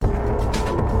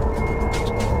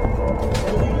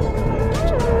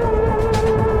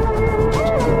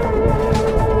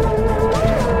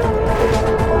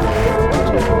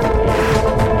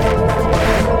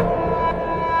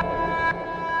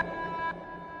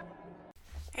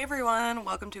Hey everyone,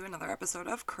 welcome to another episode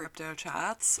of Crypto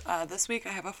Chats. This week I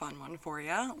have a fun one for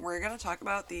you. We're going to talk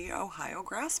about the Ohio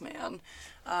Grassman.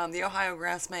 The Ohio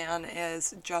Grassman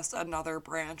is just another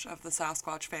branch of the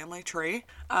Sasquatch family tree.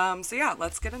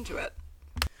 Let's get into it.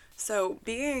 So,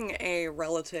 being a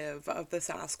relative of the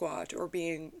Sasquatch, or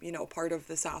being, part of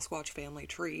the Sasquatch family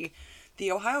tree,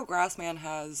 the Ohio Grassman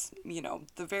has,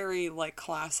 the very,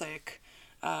 classic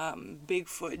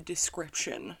Bigfoot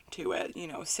description to it.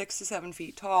 6 to 7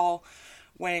 feet tall,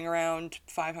 weighing around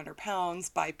 500 pounds,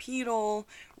 bipedal,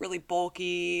 really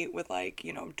bulky, with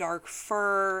dark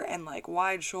fur and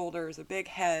wide shoulders, a big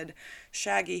head,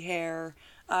 shaggy hair,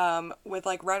 with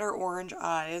red or orange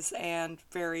eyes, and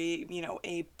very,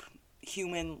 ape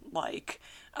human like.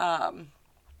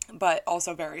 But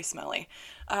also very smelly.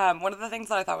 One of the things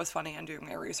that I thought was funny in doing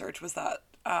my research was that,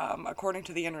 according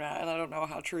to the internet, and I don't know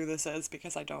how true this is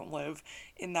because I don't live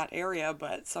in that area,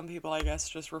 but some people, I guess,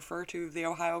 just refer to the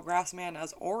Ohio Grassman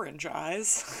as orange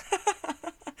eyes.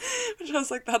 Which I was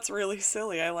like, that's really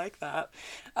silly. I like that.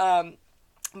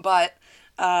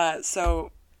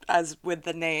 So as with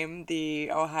the name,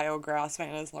 the Ohio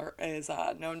Grassman is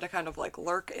known to kind of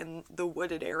lurk in the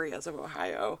wooded areas of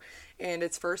Ohio, and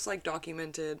its first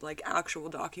actual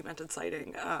documented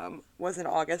sighting was in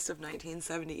August of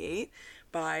 1978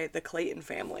 by the Clayton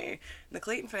family. The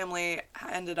Clayton family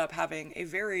ended up having a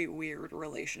very weird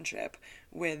relationship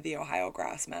with the Ohio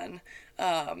Grassmen.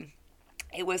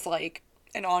 It was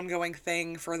an ongoing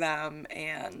thing for them,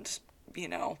 and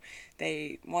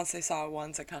once they saw it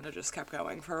once, it kind of just kept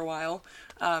going for a while.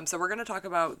 So we're going to talk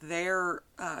about their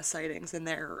sightings and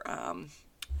their,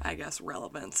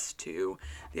 relevance to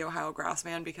the Ohio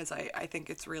Grassman, because I think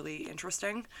it's really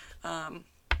interesting.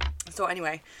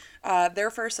 Their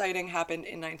first sighting happened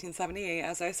in 1978,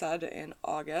 as I said, in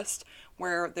August,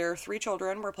 where their 3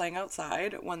 children were playing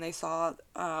outside when they saw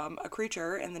a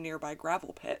creature in the nearby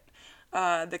gravel pit.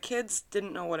 The kids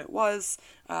didn't know what it was,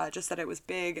 just that it was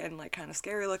big and kind of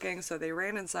scary looking, so they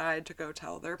ran inside to go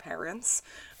tell their parents,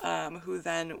 who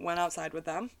then went outside with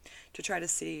them to try to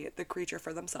see the creature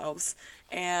for themselves.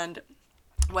 And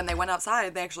when they went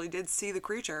outside, they actually did see the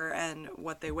creature, and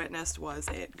what they witnessed was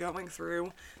it going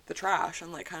through the trash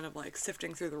and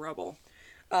sifting through the rubble.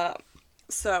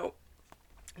 So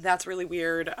that's really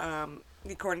weird.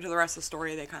 According to the rest of the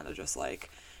story, they kind of just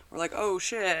were like, oh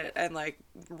shit, and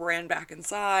ran back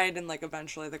inside, and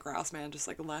eventually the Grassman just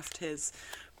left his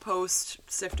post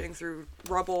sifting through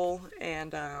rubble.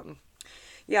 And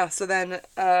so then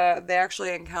they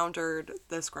actually encountered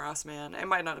this Grassman. It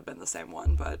might not have been the same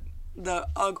one, but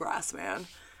a Grassman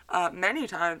many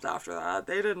times after that.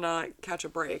 They did not catch a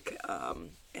break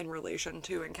in relation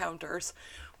to encounters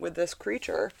with this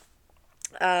creature.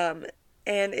 And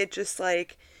it just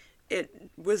it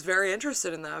was very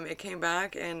interested in them. It came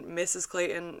back, and Mrs.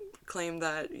 Clayton claimed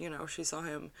that, she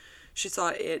saw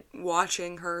it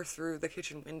watching her through the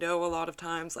kitchen window a lot of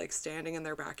times, standing in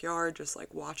their backyard, just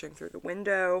watching through the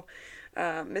window.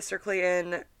 Mr.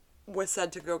 Clayton was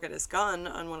said to go get his gun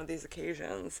on one of these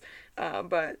occasions,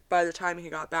 but by the time he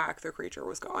got back, the creature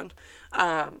was gone.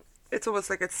 It's almost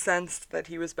like it sensed that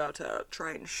he was about to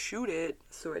try and shoot it,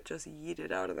 so it just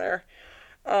yeeted out of there.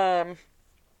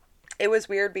 It was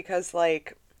weird because,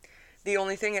 the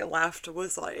only thing it left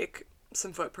was,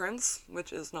 some footprints,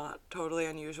 which is not totally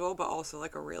unusual, but also,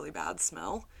 a really bad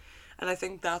smell. And I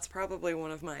think that's probably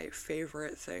one of my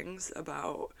favorite things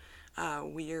about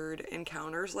weird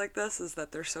encounters like this, is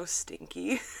that they're so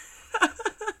stinky.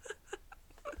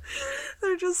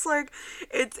 They're just, I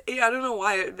don't know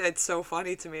why it's so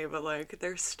funny to me, but,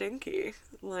 they're stinky.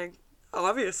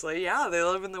 Obviously, yeah, they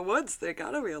live in the woods. They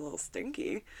gotta be a little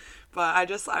stinky. But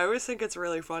I always think it's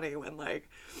really funny when,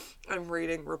 I'm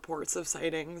reading reports of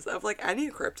sightings of, any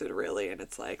cryptid, really, and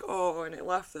it's oh, and it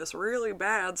left this really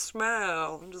bad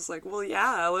smell. I'm just well,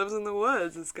 yeah, it lives in the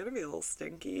woods. It's gonna be a little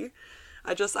stinky.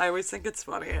 I always think it's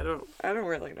funny. I don't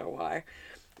really know why.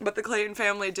 But the Clayton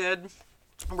family did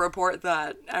report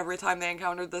that every time they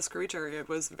encountered this creature, it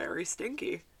was very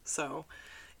stinky. So,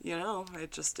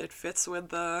 it fits with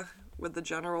the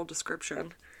general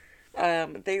description.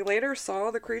 They later saw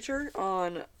the creature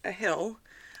on a hill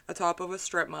atop of a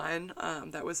strip mine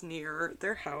that was near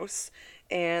their house,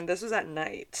 and this was at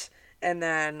night. And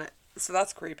then, so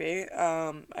that's creepy.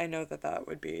 I know that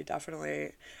would be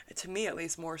definitely, to me at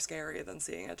least, more scary than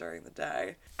seeing it during the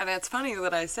day. And it's funny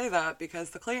that I say that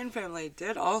because the Clayton family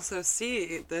did also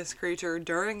see this creature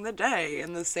during the day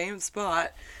in the same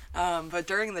spot. But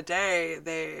during the day,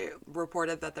 they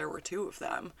reported that there were 2 of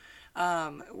them,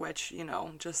 which,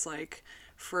 just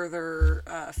further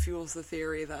fuels the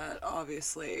theory that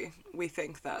obviously we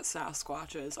think that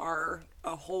Sasquatches are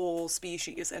a whole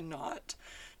species and not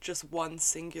just one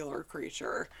singular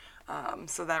creature.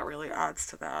 So that really adds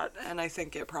to that. And I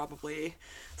think it probably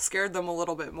scared them a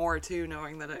little bit more too,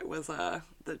 knowing that it was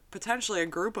potentially a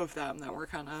group of them that were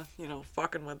kind of,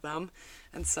 fucking with them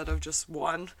instead of just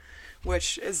one,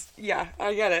 which is, yeah,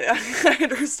 I get it. I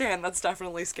understand. That's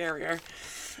definitely scarier.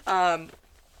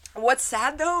 What's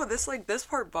sad though, this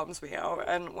part bums me out,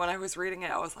 and when I was reading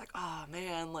it, I was like, oh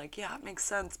man, yeah, it makes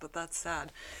sense, but that's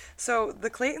sad. So the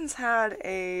Claytons had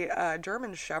a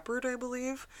German Shepherd, I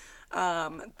believe,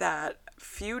 that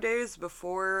few days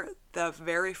before the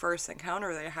very first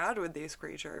encounter they had with these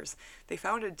creatures, they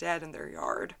found it dead in their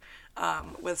yard,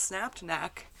 with snapped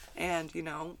neck, and,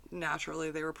 naturally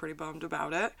they were pretty bummed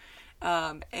about it.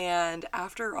 And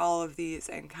after all of these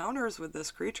encounters with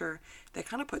this creature, they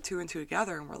kind of put two and two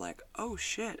together and were like, oh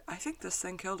shit, I think this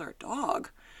thing killed our dog.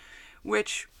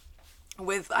 Which,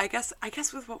 I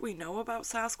guess with what we know about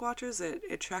Sasquatches,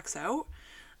 it checks out.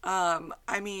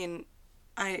 I mean,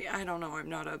 I don't know, I'm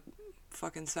not a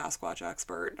fucking Sasquatch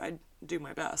expert. I do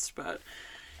my best, but,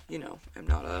 I'm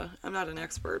not an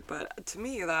expert. But to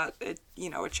me, that, it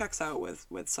checks out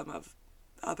with some of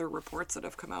other reports that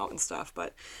have come out and stuff,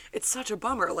 but it's such a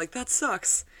bummer. That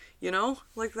sucks,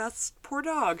 that's poor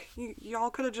dog. Y'all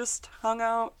could have just hung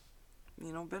out,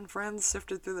 been friends,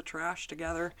 sifted through the trash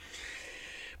together.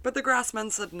 But the Grassmen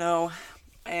said no,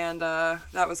 and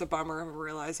that was a bummer of a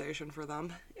realization for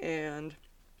them. And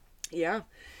yeah,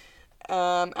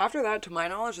 after that, to my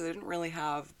knowledge, they didn't really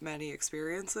have many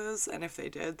experiences, and if they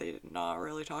did not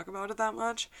really talk about it that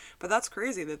much. But that's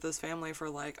crazy that this family for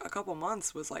a couple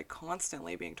months was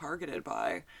constantly being targeted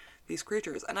by these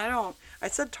creatures. And I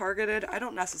said targeted, I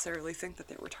don't necessarily think that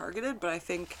they were targeted, but I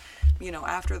think,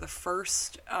 after the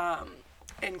first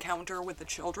encounter with the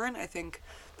children, I think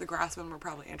the Grassmen were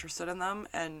probably interested in them,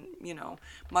 and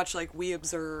much like we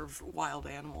observe wild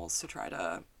animals to try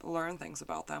to learn things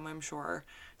about them, I'm sure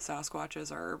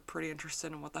Sasquatches are pretty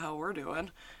interested in what the hell we're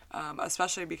doing,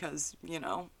 especially because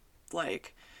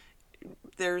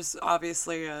there's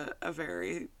obviously a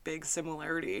very big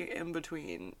similarity in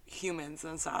between humans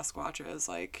and Sasquatches,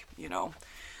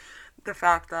 the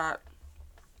fact that,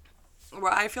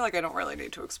 well, I feel like I don't really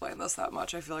need to explain this that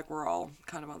much. I feel like we're all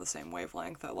kind of on the same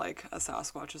wavelength, that a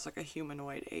Sasquatch is a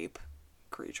humanoid ape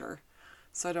creature.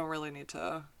 So I don't really need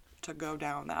to go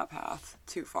down that path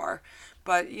too far.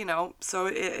 But, so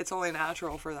it's only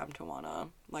natural for them to want to,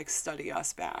 study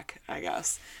us back, I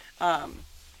guess.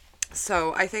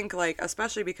 So I think,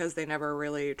 especially because they never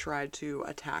really tried to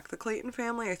attack the Clayton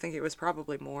family, I think it was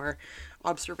probably more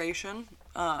observation,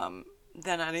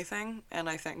 than anything, and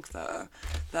I think that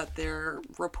their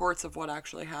reports of what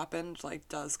actually happened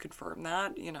does confirm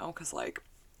that, because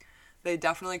they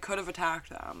definitely could have attacked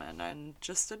them and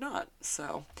just did not.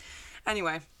 So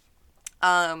anyway,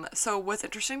 so what's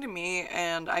interesting to me,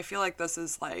 and I feel like this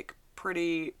is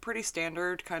pretty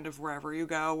standard kind of wherever you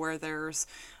go where there's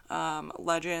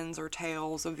legends or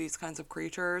tales of these kinds of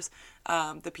creatures,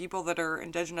 the people that are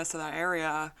indigenous to that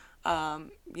area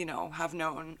have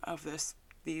known of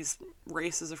these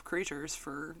races of creatures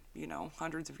for,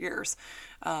 hundreds of years.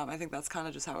 I think that's kind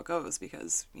of just how it goes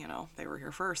because, they were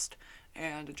here first,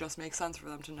 and it just makes sense for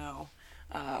them to know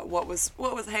what was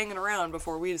hanging around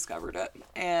before we discovered it.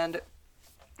 And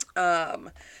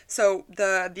so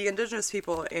the indigenous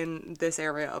people in this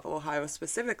area of Ohio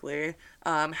specifically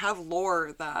have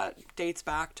lore that dates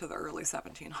back to the early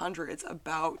 1700s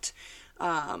about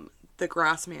the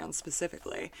Grassman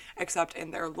specifically, except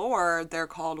in their lore, they're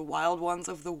called wild ones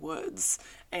of the woods.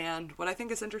 And what I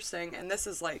think is interesting, and this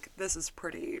is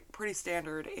pretty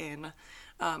standard in,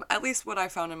 at least what I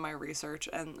found in my research,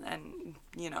 and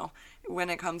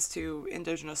when it comes to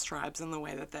indigenous tribes and the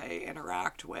way that they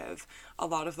interact with a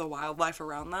lot of the wildlife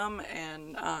around them,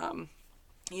 and,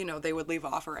 they would leave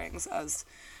offerings as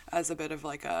a bit of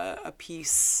a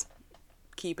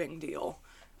peacekeeping deal.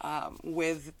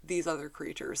 With these other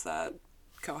creatures that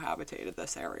cohabitated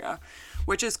this area,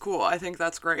 which is cool. I think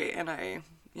that's great. And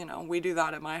we do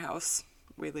that at my house.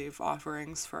 We leave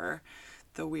offerings for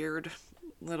the weird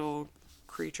little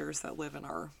creatures that live in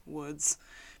our woods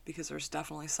because there's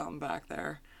definitely something back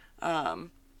there. And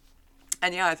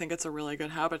yeah, I think it's a really good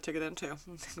habit to get into.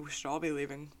 We should all be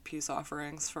leaving peace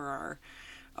offerings for our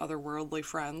otherworldly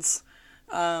friends.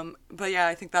 But yeah,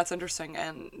 I think that's interesting,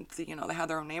 and they had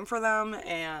their own name for them,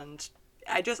 and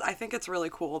I think it's really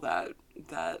cool that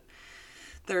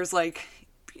there's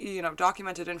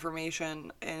documented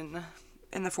information in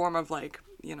the form of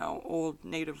old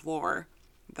native lore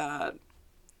that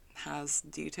has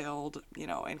detailed,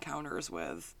 encounters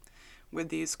with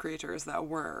these creatures that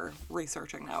we're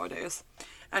researching nowadays.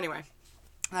 Anyway,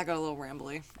 I got a little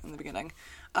rambly in the beginning.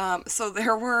 So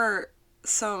there were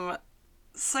some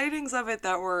sightings of it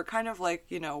that were kind of like,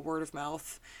 word of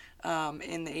mouth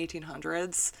in the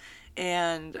 1800s.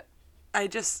 And I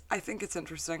think it's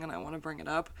interesting and I want to bring it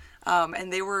up.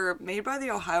 And they were made by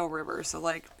the Ohio River. So,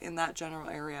 like, in that general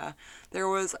area, there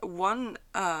was one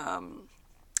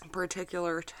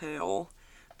particular tale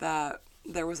that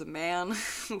there was a man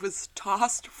who was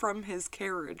tossed from his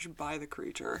carriage by the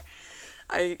creature.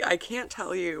 I can't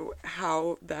tell you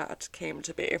how that came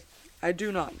to be. I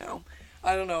do not know.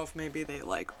 I don't know if maybe they,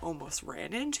 like, almost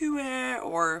ran into it,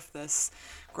 or if this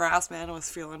Grassman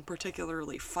was feeling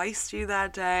particularly feisty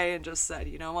that day and just said,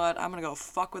 you know what, I'm gonna go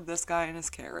fuck with this guy in his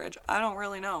carriage. I don't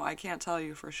really know. I can't tell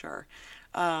you for sure.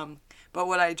 But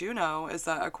what I do know is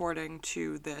that according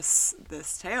to this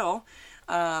tale,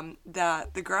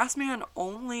 that the Grassman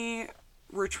only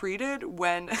retreated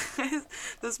when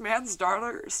this man's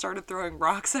daughter started throwing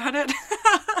rocks at it,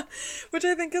 which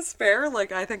I think is fair.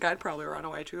 Like, I think I'd probably run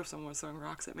away too if someone was throwing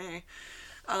rocks at me.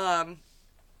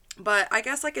 But I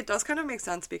guess, like, it does kind of make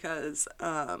sense because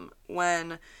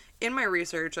when in my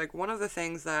research, like, one of the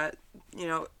things that,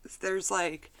 there's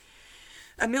like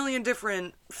a million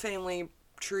different family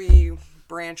tree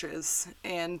branches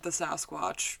in the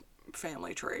Sasquatch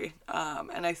family tree.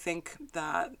 And I think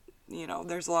that,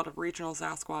 there's a lot of regional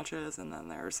Sasquatches, and then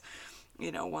there's,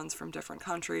 ones from different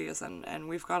countries, and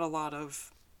we've got a lot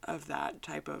of that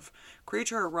type of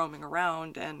creature roaming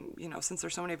around, and, since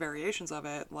there's so many variations of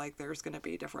it, like, there's going to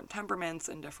be different temperaments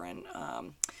and different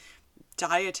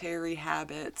dietary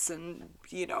habits, and,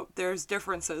 there's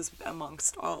differences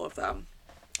amongst all of them.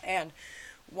 And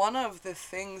one of the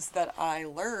things that I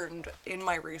learned in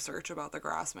my research about the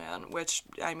Grassman, which,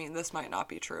 I mean, this might not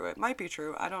be true. It might be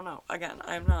true. I don't know. Again,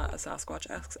 I'm not a Sasquatch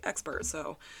expert,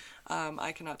 so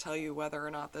I cannot tell you whether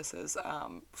or not this is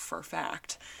for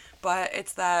fact. But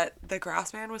it's that the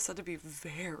Grassman was said to be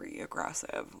very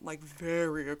aggressive, like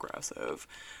very aggressive,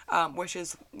 which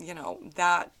is,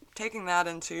 that taking that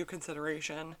into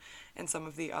consideration and some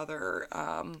of the other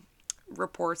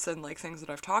reports and, like, things that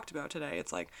I've talked about today,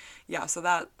 it's like, yeah, so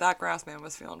that Grassman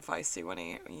was feeling feisty when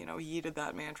he, yeeted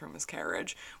that man from his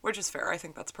carriage, which is fair. I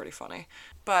think that's pretty funny.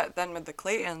 But then with the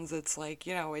Claytons, it's like,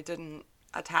 it didn't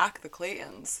attack the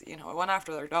Claytons. It went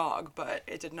after their dog, but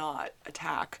it did not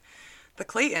attack the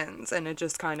Claytons, and it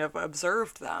just kind of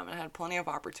observed them and had plenty of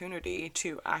opportunity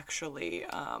to actually,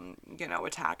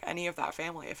 attack any of that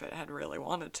family if it had really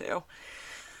wanted to.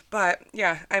 But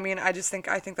yeah, I mean, I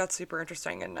think that's super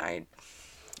interesting, and I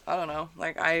don't know,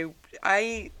 like,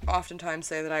 I oftentimes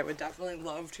say that I would definitely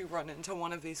love to run into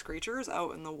one of these creatures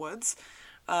out in the woods,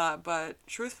 but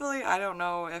truthfully, I don't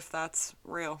know if that's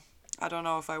real. I don't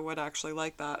know if I would actually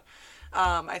like that.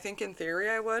 I think in theory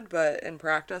I would, but in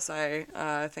practice,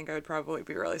 I think I would probably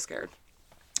be really scared.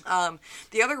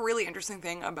 The other really interesting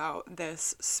thing about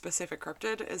this specific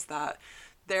cryptid is that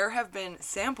there have been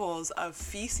samples of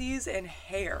feces and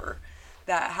hair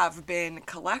that have been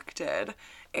collected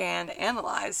and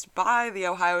analyzed by the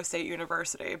Ohio State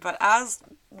University. But as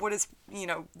what is,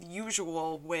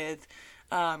 usual with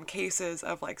cases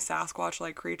of, like,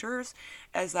 Sasquatch-like creatures,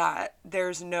 is that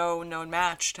there's no known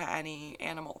match to any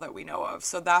animal that we know of.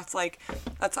 So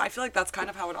I feel like that's kind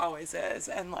of how it always is.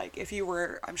 And, like,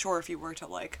 I'm sure if you were to,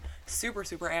 like, super,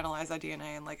 super analyze that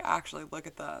DNA and, like, actually look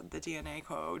at the DNA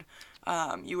code,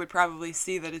 you would probably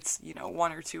see that it's,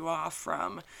 one or two off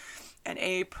from an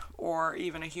ape or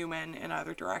even a human in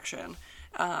either direction.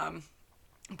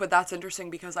 But that's interesting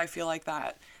because I feel like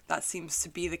that seems to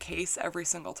be the case every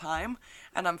single time.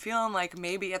 And I'm feeling like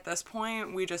maybe at this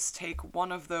point we just take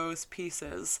one of those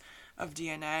pieces of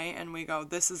DNA and we go,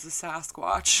 this is a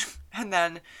Sasquatch. And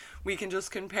then we can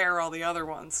just compare all the other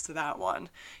ones to that one,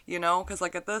 Because,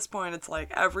 like, at this point it's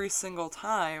like every single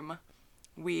time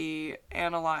we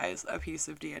analyze a piece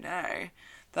of DNA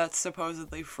that's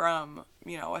supposedly from, a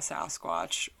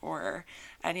Sasquatch or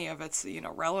any of its,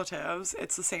 relatives,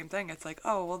 it's the same thing. It's like,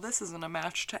 oh, well, this isn't a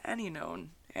match to any known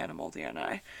animal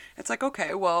DNA. It's like,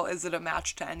 okay, well, is it a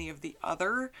match to any of the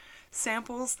other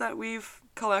samples that we've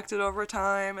collected over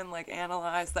time and, like,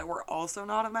 analyzed that were also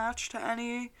not a match to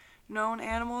any known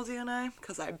animal DNA?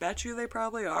 Because I bet you they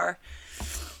probably are.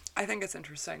 I think it's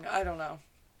interesting. I don't know.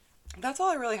 That's all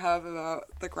I really have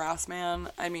about the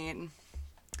Grassman. I mean,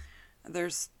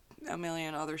 there's a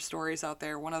million other stories out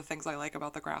there. One of the things I like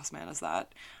about the Grassman is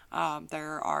that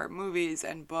there are movies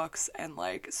and books and,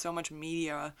 like, so much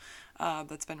media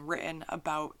that's been written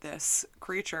about this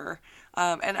creature.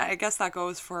 And I guess that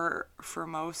goes for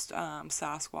most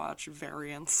Sasquatch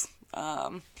variants.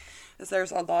 Is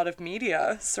there's a lot of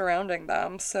media surrounding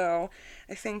them. So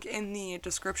I think in the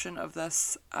description of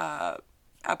this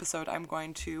episode, I'm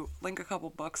going to link a couple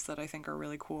books that I think are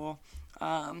really cool,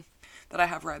 that I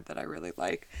have read that I really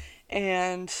like.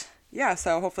 And yeah,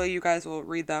 so hopefully you guys will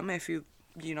read them if you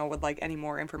would like any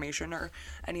more information or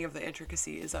any of the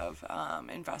intricacies of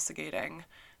investigating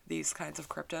these kinds of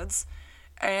cryptids.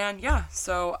 And yeah,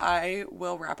 so I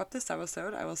will wrap up this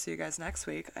episode. I will see you guys next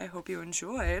week. I hope you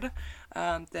enjoyed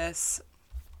this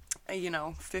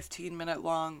 15-minute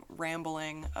long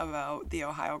rambling about the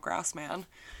Ohio Grassman.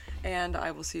 And I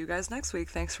will see you guys next week.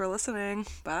 Thanks for listening.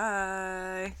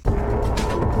 Bye.